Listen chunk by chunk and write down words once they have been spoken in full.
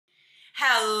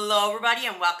Hello everybody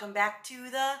and welcome back to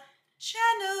the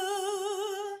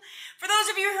channel. For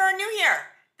those of you who are new here,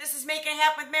 this is Making It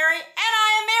Happen with Mary and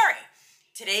I am Mary.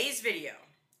 Today's video,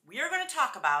 we are going to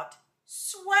talk about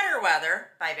sweater weather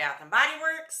by Bath & Body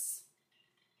Works.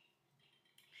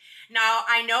 Now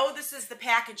I know this is the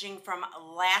packaging from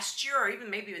last year or even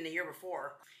maybe even the year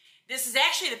before. This is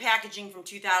actually the packaging from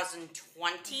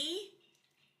 2020.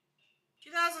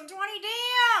 2020,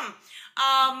 damn!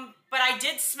 But I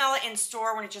did smell it in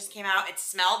store when it just came out. It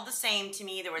smelled the same to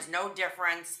me. There was no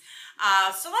difference.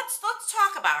 So let's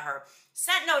talk about her.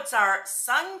 Scent notes are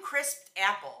sun-crisped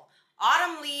apple,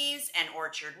 autumn leaves, and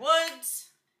orchard woods.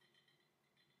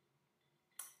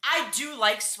 I do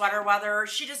like sweater weather.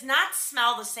 She does not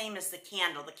smell the same as the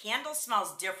candle. The candle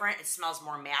smells different. It smells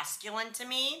more masculine to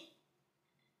me.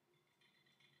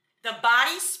 The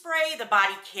body spray, the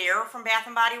body care from Bath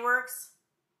 & Body Works,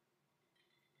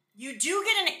 you do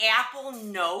get an apple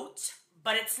note,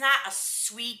 but it's not a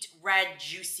sweet, red,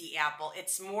 juicy apple.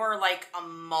 It's more like a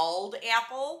mulled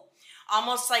apple,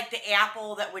 almost like the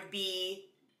apple that would be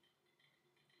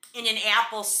in an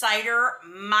apple cider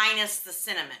minus the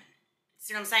cinnamon.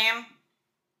 See what I'm saying?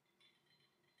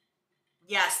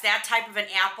 Yes, that type of an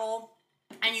apple.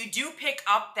 And you do pick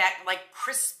up that like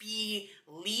crispy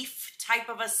leaf type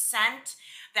of a scent,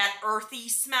 that earthy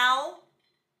smell,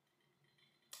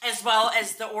 as well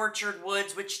as the orchard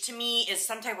woods, which to me is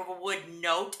some type of a wood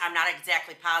note. I'm not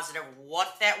exactly positive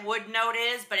what that wood note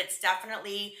is, but it's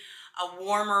definitely a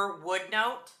warmer wood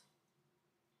note.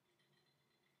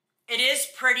 It is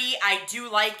pretty. I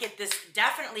do like it. This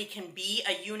definitely can be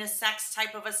a unisex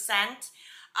type of a scent.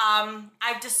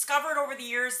 I've discovered over the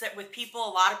years that with people,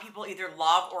 a lot of people either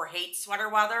love or hate sweater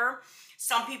weather.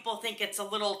 Some people think it's a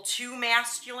little too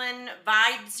masculine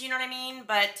vibes, you know what I mean?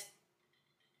 But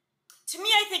to me,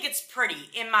 I think it's pretty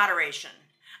in moderation.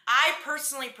 I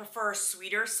personally prefer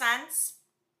sweeter scents,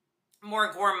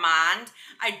 more gourmand.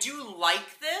 I do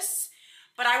like this,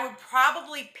 but I would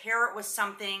probably pair it with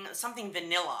something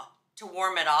vanilla to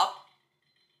warm it up.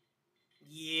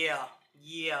 Yeah.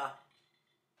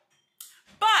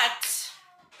 But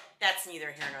that's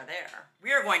neither here nor there.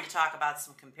 We are going to talk about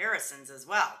some comparisons as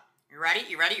well. You ready?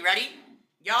 You ready?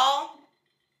 Y'all,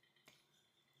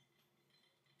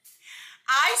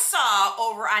 I saw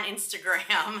over on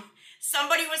Instagram,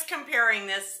 somebody was comparing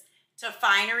this to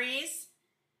Fineries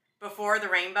before the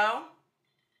rainbow.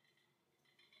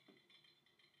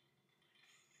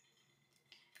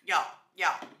 Y'all.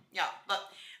 Look,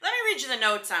 let me read you the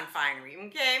notes on Finery,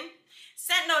 okay?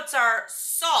 Scent notes are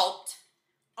salt,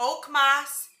 oak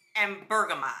moss, and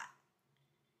bergamot.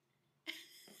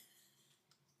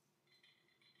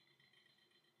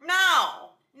 No.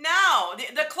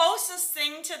 The closest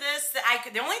thing to this that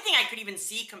the only thing I could even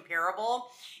see comparable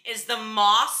is the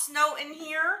moss note in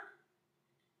here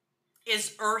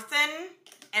is earthen.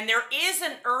 And there is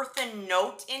an earthen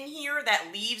note in here, that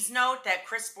leaves note, that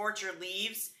crisp orchard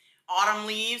leaves, autumn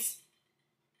leaves.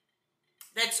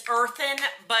 That's earthen,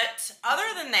 but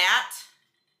other than that,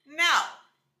 no.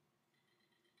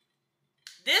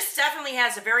 This definitely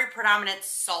has a very predominant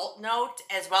salt note,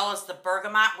 as well as the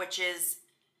bergamot,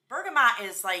 bergamot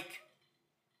is like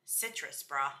citrus,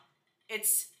 bruh.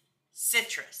 It's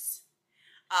citrus.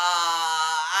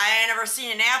 I ain't never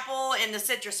seen an apple in the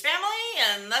citrus family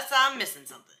unless I'm missing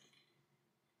something.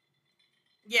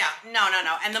 Yeah, no.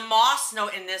 And the moss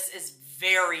note in this is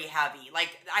very heavy.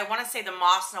 Like, I want to say the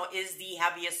moss note is the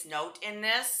heaviest note in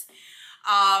this.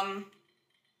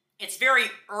 It's very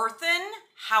earthen.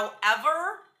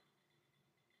 However,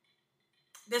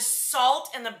 the salt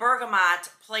and the bergamot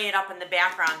play it up in the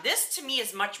background. This, to me,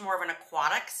 is much more of an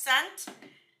aquatic scent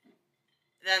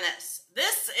than this.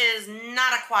 This is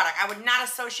not aquatic. I would not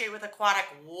associate with aquatic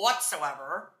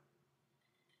whatsoever.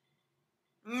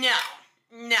 No.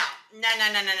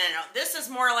 This is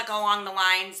more like along the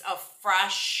lines of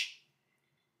fresh,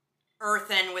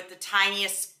 earthen with the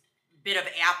tiniest bit of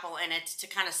apple in it to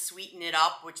kind of sweeten it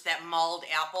up, which that mulled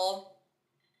apple.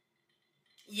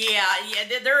 Yeah,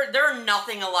 they're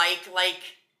nothing alike,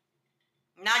 like,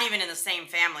 not even in the same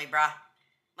family, bruh.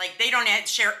 Like, they don't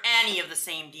share any of the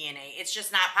same DNA. It's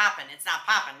just not popping. It's not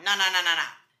popping. No.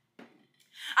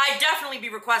 I'd definitely be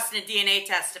requesting a DNA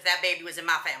test if that baby was in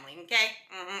my family, okay?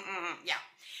 Yeah.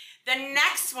 The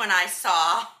next one I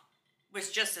saw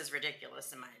was just as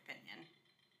ridiculous, in my opinion.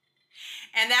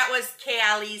 And that was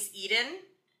Kayali's Eden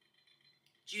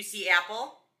Juicy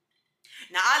Apple.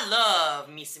 Now, I love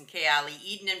me some Kayali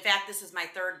Eden. In fact, this is my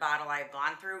third bottle I've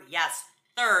gone through. Yes,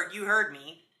 third. You heard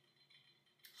me.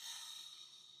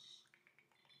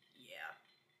 Yeah.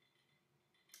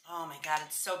 Oh, my God.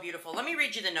 It's so beautiful. Let me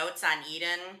read you the notes on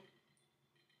Eden.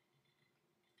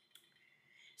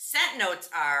 Scent notes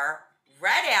are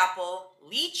red apple,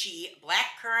 lychee,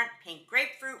 blackcurrant, pink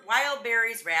grapefruit, wild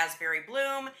berries, raspberry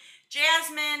bloom,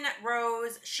 jasmine,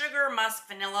 rose, sugar, musk,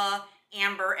 vanilla,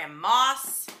 amber, and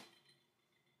moss.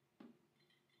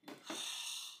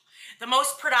 The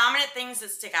most predominant things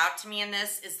that stick out to me in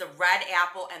this is the red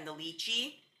apple and the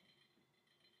lychee.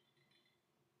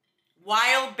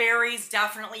 Wild berries,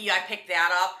 definitely, I picked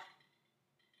that up.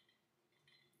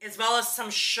 As well as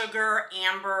some sugar,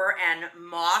 amber, and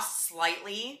moss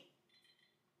slightly.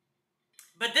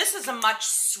 But this is a much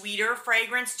sweeter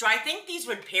fragrance. Do I think these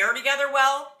would pair together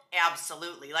well?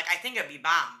 Absolutely. Like, I think it'd be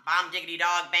bomb. Bomb diggity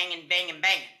dog, banging, banging,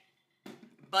 banging.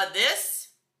 But this,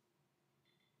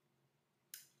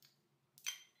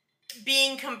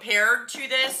 being compared to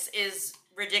this, is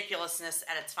ridiculousness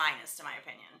at its finest, in my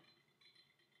opinion.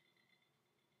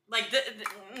 Like,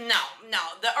 no.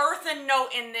 The earthen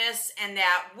note in this and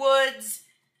that woods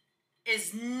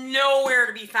is nowhere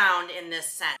to be found in this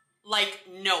scent. Like,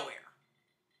 nowhere.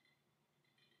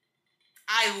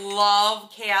 I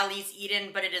love Kayali's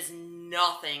Eden, but it is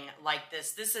nothing like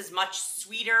this. This is much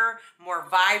sweeter, more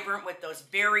vibrant with those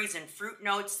berries and fruit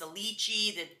notes, the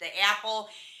lychee, the apple.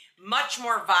 Much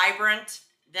more vibrant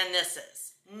than this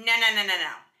is. No. Not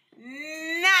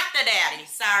the daddy.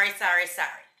 Sorry.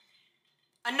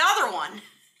 Another one.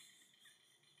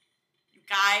 You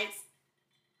guys,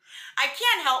 I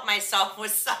can't help myself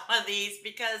with some of these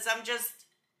because I'm just...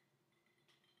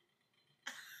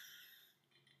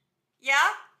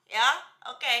 Yeah,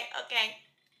 okay.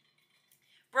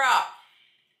 Bruh,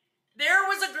 there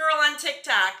was a girl on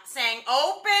TikTok saying,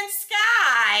 open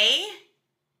sky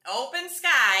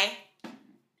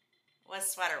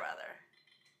was sweater weather.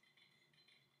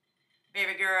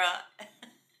 Baby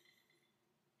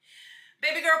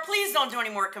girl, please don't do any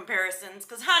more comparisons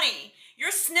because, honey,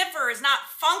 your sniffer is not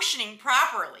functioning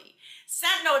properly.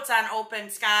 Scent notes on Open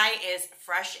Sky is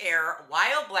fresh air,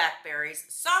 wild blackberries,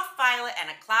 soft violet, and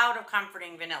a cloud of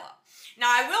comforting vanilla. Now,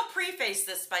 I will preface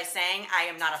this by saying I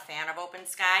am not a fan of Open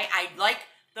Sky. I like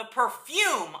the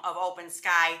perfume of Open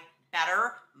Sky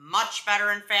better, much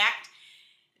better, in fact.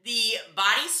 The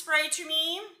body spray, to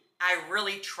me, I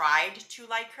really tried to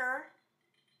like her.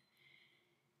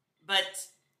 But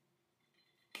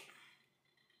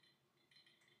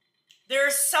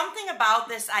there's something about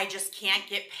this I just can't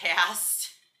get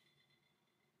past.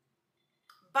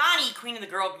 Bonnie, Queen of the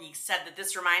Girl Geeks, said that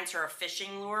this reminds her of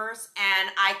fishing lures,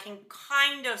 and I can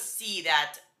kind of see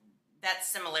that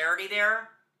similarity there.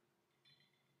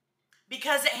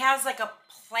 Because it has like a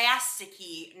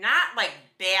plasticky, not like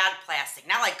bad plastic,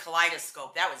 not like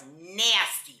Kaleidoscope. That was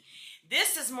nasty.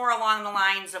 This is more along the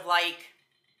lines of like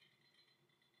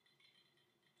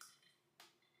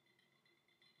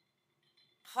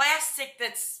plastic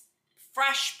that's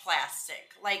fresh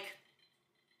plastic, like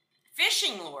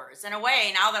fishing lures in a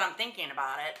way, now that I'm thinking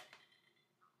about it.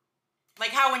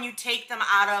 Like how when you take them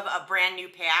out of a brand new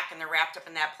pack and they're wrapped up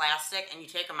in that plastic and you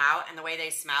take them out and the way they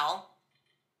smell.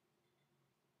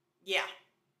 Yeah.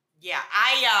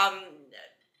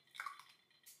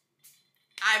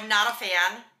 I'm not a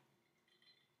fan.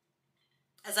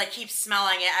 As I keep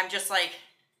smelling it, I'm just like,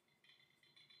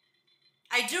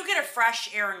 I do get a fresh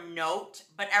air note,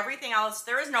 but everything else,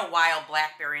 there is no wild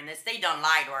blackberry in this. They done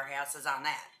lied to our asses on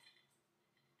that.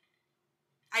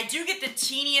 I do get the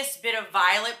teeniest bit of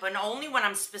violet, but only when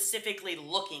I'm specifically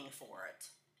looking for it.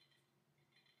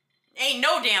 Ain't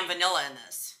no damn vanilla in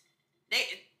this.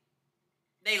 They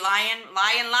liar.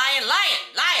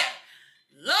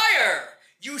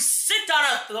 You sit on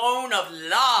a throne of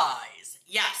lies.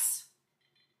 Yes.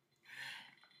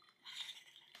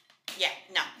 Yeah,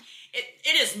 no.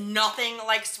 It is nothing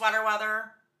like sweater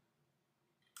weather.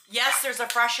 Yes, there's a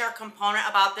fresh air component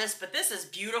about this, but this is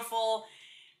beautiful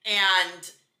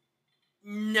and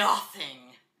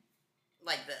nothing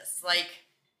like this. Like,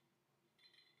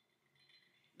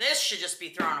 this should just be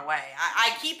thrown away.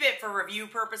 I keep it for review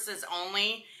purposes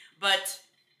only, but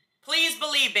please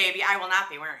believe, baby, I will not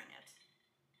be wearing it.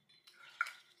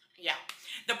 Yeah.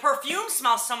 The perfume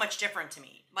smells so much different to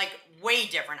me. Like, way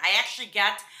different. I actually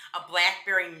get a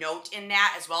blackberry note in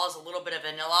that as well as a little bit of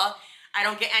vanilla. I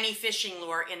don't get any fishing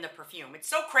lure in the perfume. It's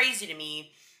so crazy to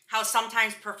me how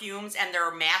sometimes perfumes and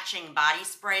their matching body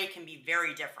spray can be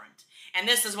very different. And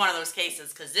this is one of those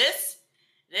cases, because that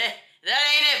ain't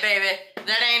it, baby.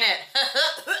 That ain't it.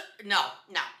 No.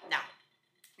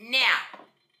 Now,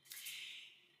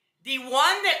 the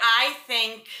one that I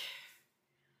think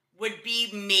would be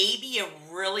maybe a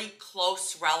really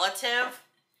close relative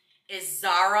is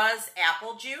Zara's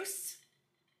Apple Juice.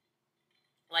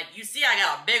 Like, you see, I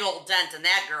got a big old dent in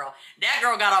that girl. That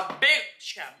girl got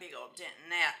she got a big old dent in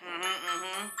that.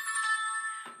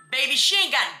 baby. She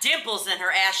ain't got dimples in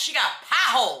her ass. She got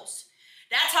potholes.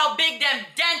 That's how big them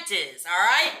dent is, all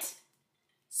right?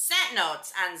 Scent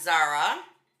notes on Zara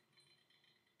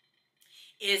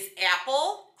is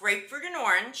apple, grapefruit and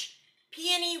orange,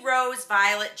 peony, rose,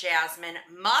 violet, jasmine,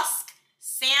 musk,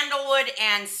 sandalwood,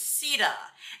 and cedar.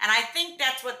 And I think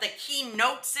that's what the key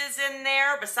notes is in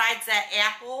there besides that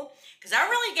apple, because I don't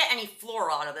really get any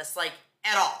floral out of this, like,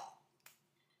 at all.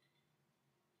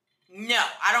 No,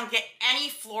 I don't get any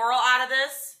floral out of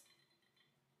this.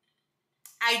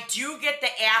 I do get the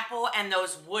apple and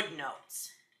those wood notes.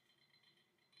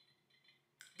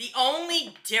 The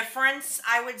only difference,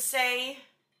 I would say,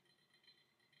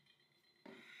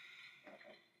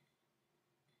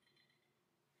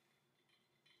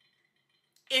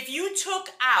 if you took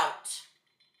out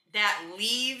that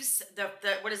leaves,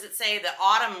 what does it say? The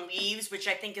autumn leaves, which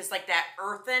I think is like that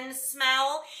earthen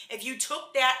smell. If you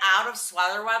took that out of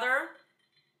Sweater Weather,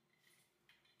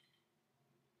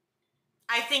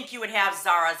 I think you would have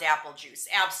Zara's apple juice.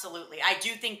 Absolutely. I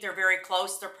do think they're very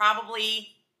close. They're probably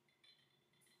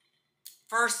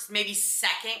first, maybe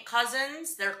second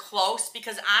cousins. They're close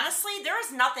because honestly, there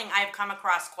is nothing I've come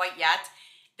across quite yet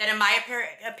that in my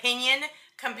opinion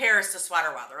compares to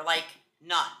Sweater Weather. Like,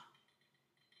 none.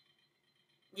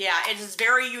 Yeah, it is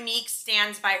very unique,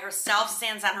 stands by herself,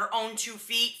 stands on her own 2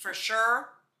 feet for sure.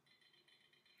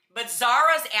 But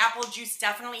Zara's apple juice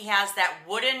definitely has that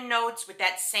wooden notes with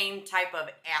that same type of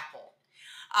apple,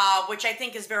 which I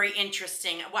think is very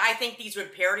interesting. Well, I think these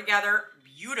would pair together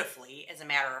beautifully, as a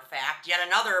matter of fact. Yet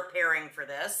another pairing for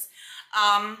this.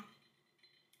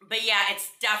 But yeah, it's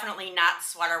definitely not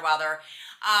Sweater Weather.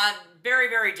 Very,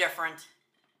 very different.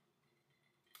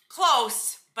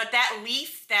 Close, but that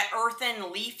leaf, that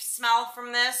earthen leaf smell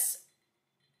from this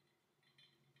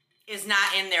is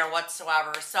not in there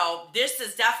whatsoever. So this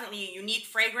is definitely a unique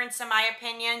fragrance in my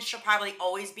opinion. She'll probably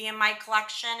always be in my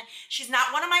collection. She's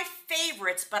not one of my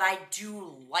favorites, but I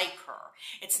do like her.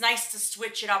 It's nice to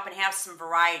switch it up and have some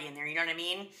variety in there, you know what I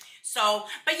mean? So,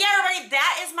 but yeah, everybody,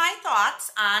 that is my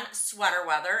thoughts on Sweater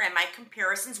Weather and my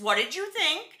comparisons. What did you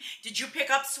think? Did you pick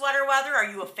up Sweater Weather? Are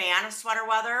you a fan of Sweater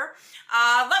Weather?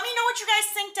 Let me know what you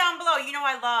guys think down below. You know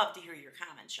I love to hear your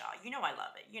comments, y'all. You know I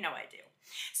love it. You know I do.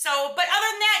 So, but other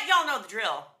than that, y'all know the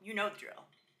drill. You know the drill.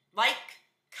 Like,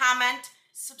 comment,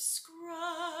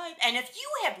 subscribe. And if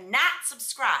you have not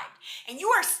subscribed and you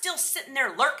are still sitting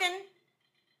there lurking,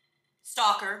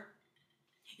 stalker,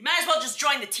 you might as well just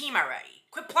join the team already.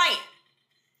 Quit playing.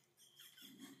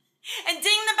 And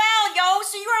ding the bell, yo,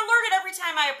 so you are alerted every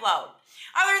time I upload.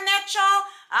 Other than that, y'all,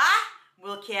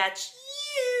 we'll catch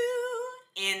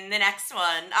you in the next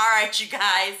one. All right, you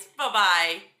guys.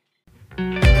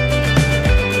 Bye-bye.